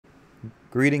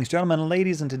Greetings, gentlemen and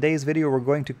ladies. In today's video, we're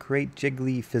going to create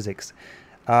Jiggly physics.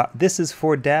 This is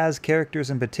for Daz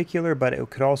characters in particular, but it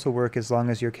could also work as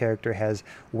long as your character has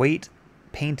weight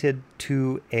painted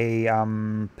to a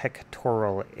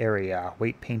pectoral area.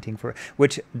 Weight painting for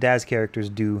which Daz characters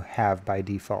do have by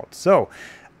default. So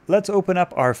let's open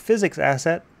up our physics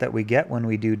asset that we get when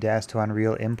we do Daz to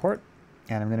Unreal import,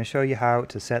 and I'm going to show you how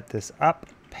to set this up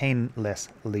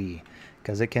painlessly,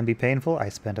 because it can be painful. I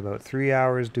spent about 3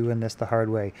 hours doing this the hard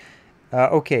way.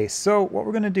 Okay, so what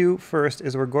we're going to do first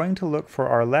is we're going to look for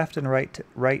our left and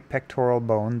right pectoral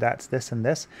bone. That's this and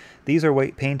this. These are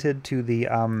weight painted to the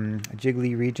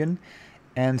Jiggly region.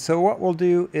 And so what we'll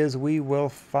do is we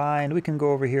can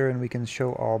go over here and we can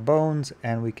show all bones,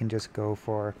 and we can just go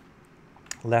for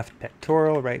left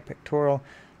pectoral, right pectoral.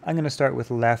 I'm going to start with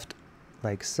left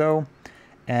like so.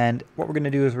 And what we're going to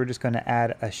do is we're just going to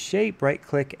add a shape, right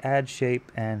click, add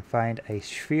shape, and find a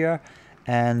sphere.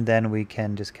 And then we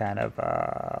can just kind of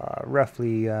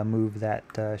roughly move that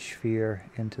sphere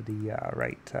into the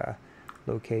right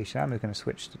location. I'm just going to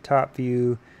switch to top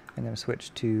view. I'm going to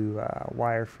switch to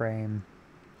wireframe.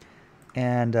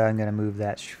 And I'm going to move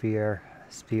that sphere.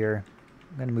 I'm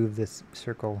going to move this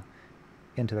circle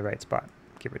into the right spot,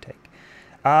 give or take.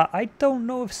 I don't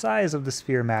know if size of the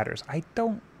sphere matters. I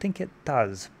don't think it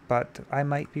does, but I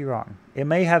might be wrong. It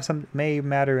may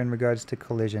matter in regards to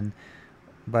collision,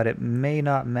 but it may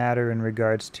not matter in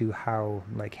regards to how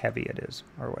heavy it is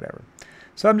or whatever.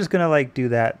 So I'm just gonna do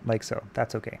that like so.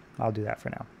 That's okay. I'll do that for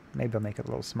now. Maybe I'll make it a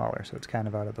little smaller so it's kind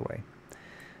of out of the way.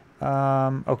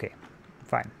 Okay,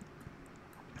 fine.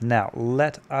 Now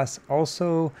let us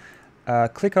also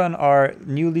click on our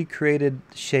newly created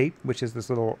shape, which is this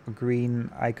little green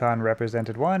icon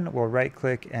represented one. We'll right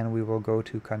click and we will go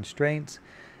to constraints,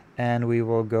 and we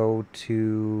will go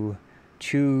to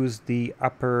choose the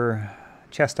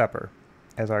chest upper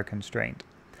as our constraint.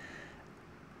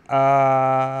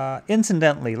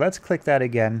 Incidentally, let's click that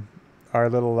again, our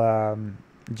little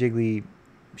Jiggly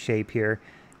shape here.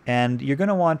 And you're going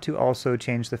to want to also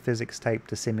change the physics type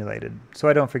to simulated. So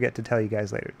I don't forget to tell you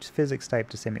guys later. Just physics type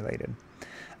to simulated.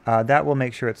 That will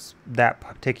make sure that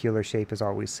particular shape is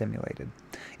always simulated.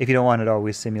 If you don't want it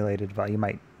always simulated, well, you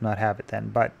might not have it then.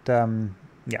 But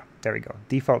yeah, there we go.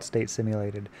 Default state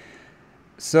simulated.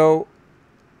 So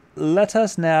let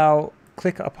us now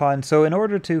click upon, so in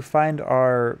order to find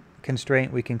our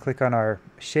constraint, we can click on our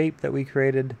shape that we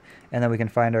created, and then we can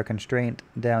find our constraint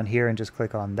down here and just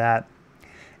click on that.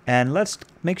 And let's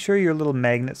make sure your little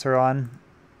magnets are on.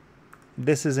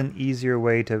 This is an easier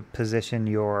way to position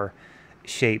your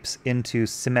shapes into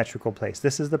symmetrical place.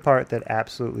 This is the part that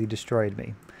absolutely destroyed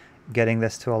me, getting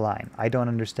this to align. I don't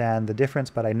understand the difference,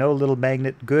 but I know little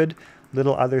magnet good,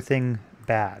 little other thing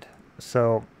bad.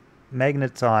 So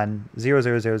magnets on 0,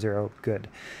 0, 0, 0, good.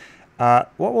 What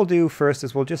we'll do first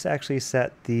is we'll just actually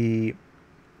set the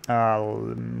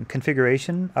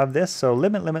configuration of this. So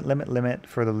limit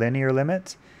for the linear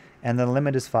limit, and the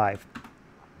limit is 5.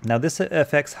 Now this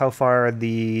affects how far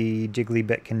the Jiggly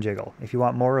bit can jiggle. If you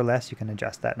want more or less, you can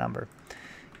adjust that number.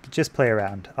 Just play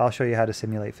around. I'll show you how to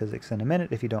simulate physics in a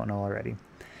minute if you don't know already.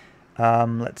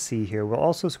 Let's see here. We'll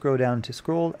also scroll down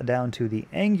to the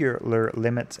angular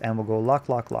limits, and we'll go lock.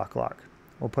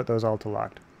 We'll put those all to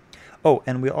locked. Oh,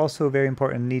 and we also, very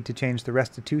important, need to change the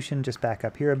restitution, just back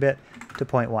up here a bit, to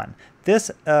 0.1.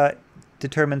 This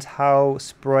determines how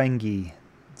springy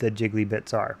the Jiggly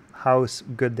bits are, how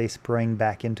good they spring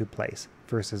back into place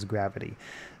versus gravity.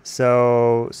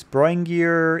 So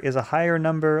springier is a higher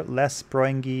number, less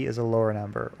springy is a lower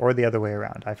number, or the other way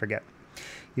around, I forget.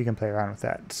 You can play around with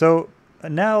that. So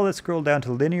now let's scroll down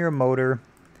to linear motor.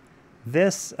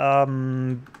 This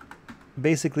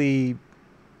basically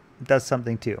does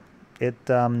something too. It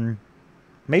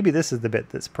maybe this is the bit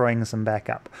that springs them back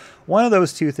up. One of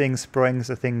those two things springs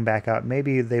the thing back up.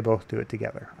 Maybe they both do it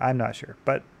together. I'm not sure.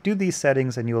 But do these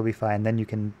settings and you will be fine. Then you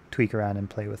can tweak around and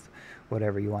play with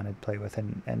whatever you want to play with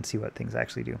and see what things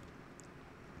actually do.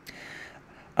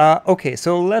 Okay,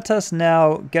 so let us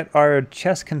now get our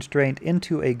chest constraint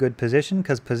into a good position,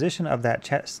 because position of that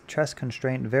chest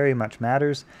constraint very much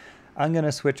matters. I'm going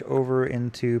to switch over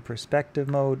into perspective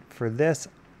mode for this,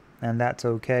 and that's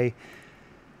okay,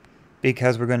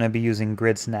 because we're going to be using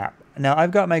grid snap. Now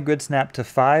I've got my grid snap to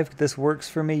 5. This works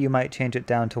for me. You might change it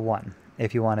down to 1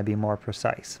 if you want to be more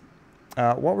precise.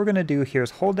 What we're going to do here is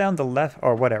hold down the left,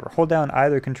 or whatever, hold down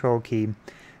either control key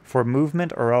for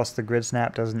movement, or else the grid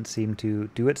snap doesn't seem to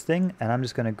do its thing. And I'm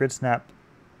just going to grid snap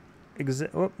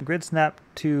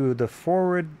to the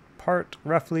forward part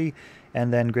roughly,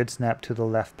 and then grid snap to the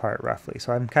left part roughly.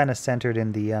 So I'm kind of centered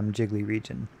in the Jiggly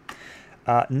region.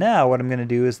 Now what I'm going to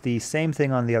do is the same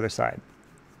thing on the other side.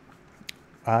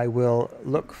 I will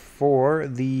look for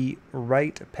the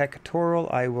right pectoral.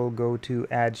 I will go to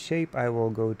add shape. I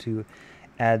will go to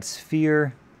add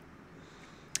sphere.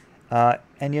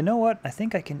 And you know what? I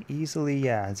think I can easily,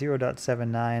 yeah,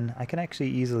 0.79. I can actually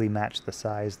easily match the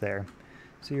size there.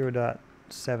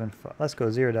 0.75. Let's go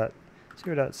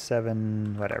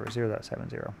 0.7, whatever,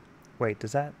 0.70. Wait,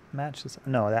 does that match this?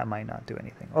 No, that might not do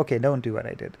anything. Okay, don't do what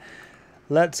I did.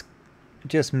 Let's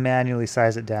just manually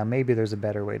size it down. Maybe there's a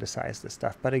better way to size this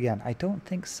stuff. But again, I don't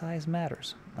think size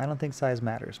matters. I don't think size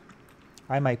matters.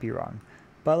 I might be wrong.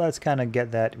 But let's kind of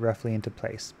get that roughly into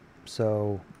place.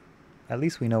 So at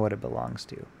least we know what it belongs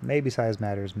to. Maybe size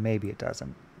matters, maybe it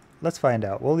doesn't. Let's find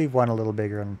out. We'll leave one a little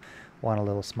bigger and one a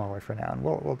little smaller for now. And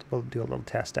we'll do a little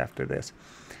test after this.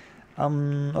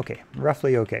 Okay,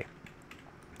 roughly okay.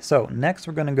 So next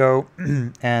we're going to go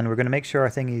and we're going to make sure our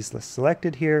thing is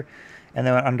selected here. And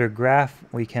then under graph,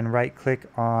 we can right click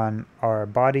on our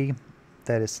body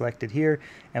that is selected here.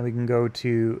 And we can go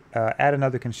to add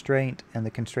another constraint. And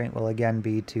the constraint will again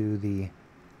be to the,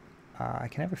 I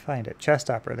can never find it, chest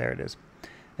upper. There it is.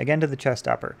 Again to the chest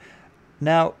upper.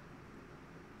 Now,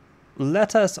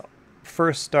 let us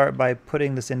first start by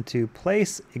putting this into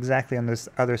place exactly on this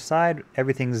other side.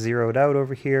 Everything's zeroed out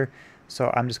over here. So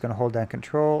I'm just going to hold down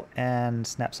control and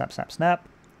snap, snap, snap, snap.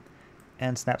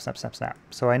 And snap, snap, snap, snap.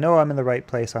 So I know I'm in the right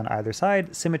place on either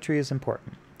side. Symmetry is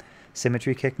important.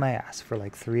 Symmetry kicked my ass for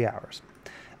like 3 hours.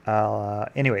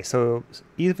 Anyway, so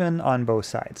even on both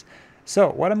sides.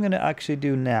 So what I'm going to actually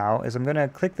do now is I'm going to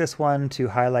click this one to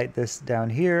highlight this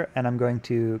down here, and I'm going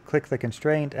to click the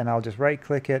constraint, and I'll just right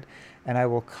click it, and I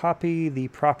will copy the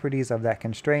properties of that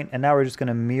constraint, and now we're just going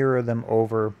to mirror them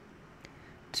over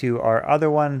to our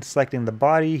other one, selecting the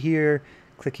body here,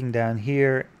 clicking down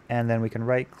here, and then we can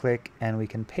right click and we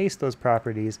can paste those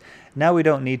properties. Now we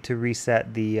don't need to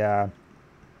reset the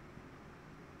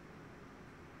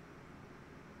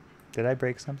did I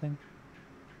break something?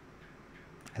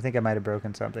 I think I might have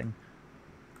broken something.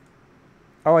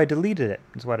 Oh, I deleted it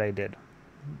is what I did.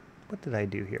 What did I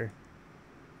do here?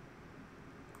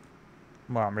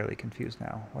 Well, I'm really confused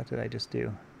now. What did I just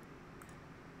do?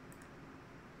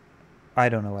 I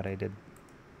don't know what I did.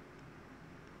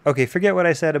 Okay, forget what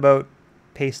I said about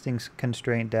pasting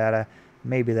constraint data.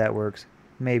 Maybe that works.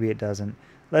 Maybe it doesn't.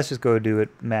 Let's just go do it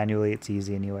manually. It's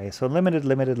easy anyway. So limited,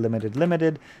 limited, limited,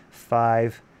 limited,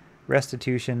 5.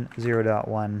 Restitution,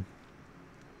 0.1.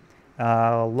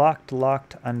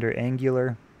 Locked under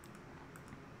angular.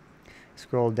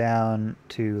 Scroll down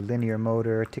to linear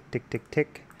motor, tick, tick, tick,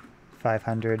 tick,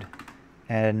 500.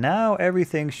 And now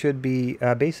everything should be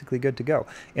basically good to go.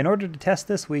 In order to test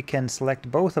this, we can select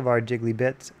both of our jiggly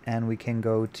bits and we can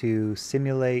go to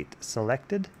simulate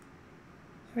selected.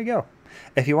 There we go.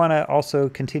 If you want to also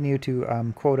continue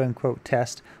to quote unquote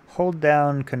test, hold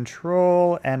down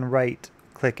control and right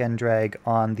click and drag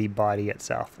on the body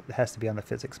itself. It has to be on the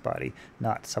physics body,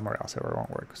 not somewhere else or it won't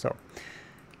work. So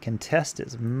you can test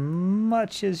as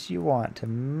much as you want to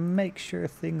make sure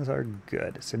things are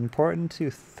good. It's important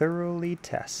to thoroughly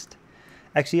test.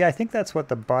 Actually, yeah, I think that's what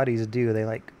the bodies do. They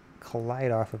like collide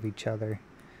off of each other.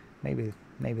 Maybe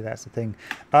that's the thing.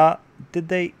 Did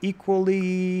they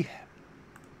equally...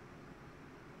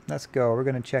 Let's go. We're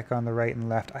going to check on the right and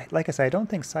left. Like I said, I don't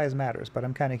think size matters, but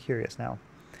I'm kind of curious now.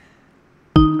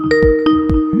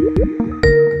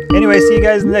 Anyway, see you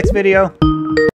guys in the next video.